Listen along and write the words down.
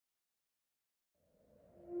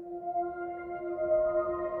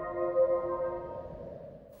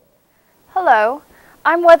Hello,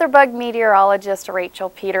 I'm weatherbug meteorologist Rachel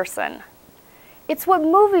Peterson. It's what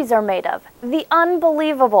movies are made of, the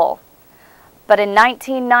unbelievable. But in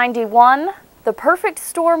 1991, the perfect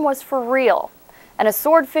storm was for real, and a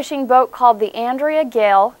sword fishing boat called the Andrea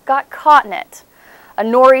Gail got caught in it. A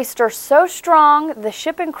nor'easter so strong, the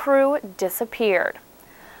ship and crew disappeared.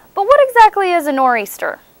 But what exactly is a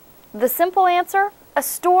nor'easter? The simple answer, a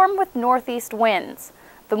storm with northeast winds.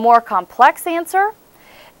 The more complex answer,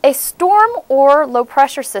 a storm or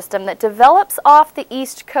low-pressure system that develops off the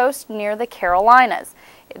east coast near the Carolinas.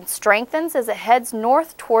 It strengthens as it heads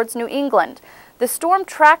north towards New England. The storm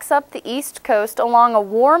tracks up the east coast along a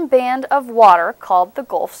warm band of water called the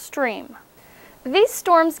Gulf Stream. These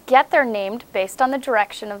storms get their name based on the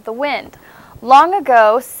direction of the wind. Long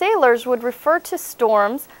ago, sailors would refer to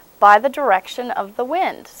storms by the direction of the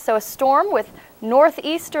wind. So a storm with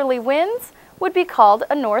northeasterly winds would be called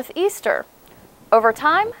a northeaster. Over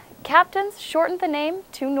time, captains shortened the name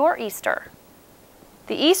to nor'easter.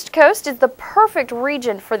 The East Coast is the perfect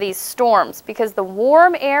region for these storms because the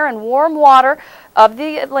warm air and warm water of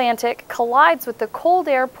the Atlantic collides with the cold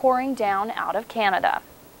air pouring down out of Canada.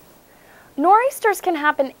 Nor'easters can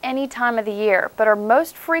happen any time of the year, but are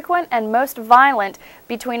most frequent and most violent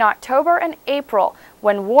between October and April,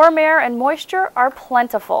 when warm air and moisture are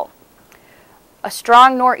plentiful. A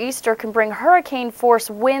strong nor'easter can bring hurricane-force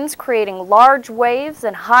winds, creating large waves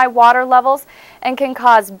and high water levels, and can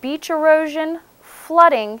cause beach erosion,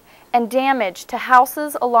 flooding, and damage to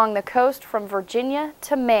houses along the coast from Virginia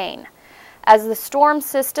to Maine. As the storm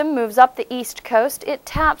system moves up the east coast, it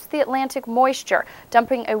taps the Atlantic moisture,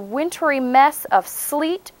 dumping a wintry mess of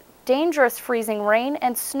sleet, dangerous freezing rain,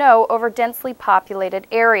 and snow over densely populated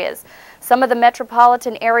areas. Some of the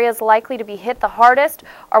metropolitan areas likely to be hit the hardest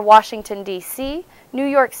are Washington, D.C., New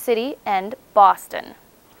York City, and Boston.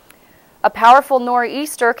 A powerful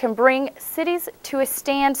nor'easter can bring cities to a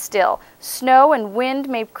standstill. Snow and wind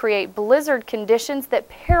may create blizzard conditions that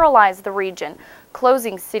paralyze the region,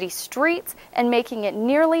 closing city streets and making it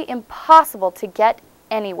nearly impossible to get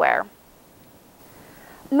anywhere.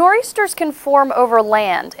 Nor'easters can form over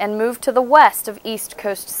land and move to the west of East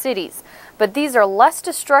Coast cities, but these are less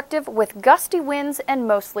destructive with gusty winds and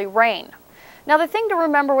mostly rain. Now, the thing to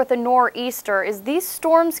remember with a nor'easter is these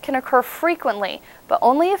storms can occur frequently, but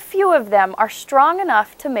only a few of them are strong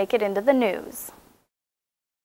enough to make it into the news.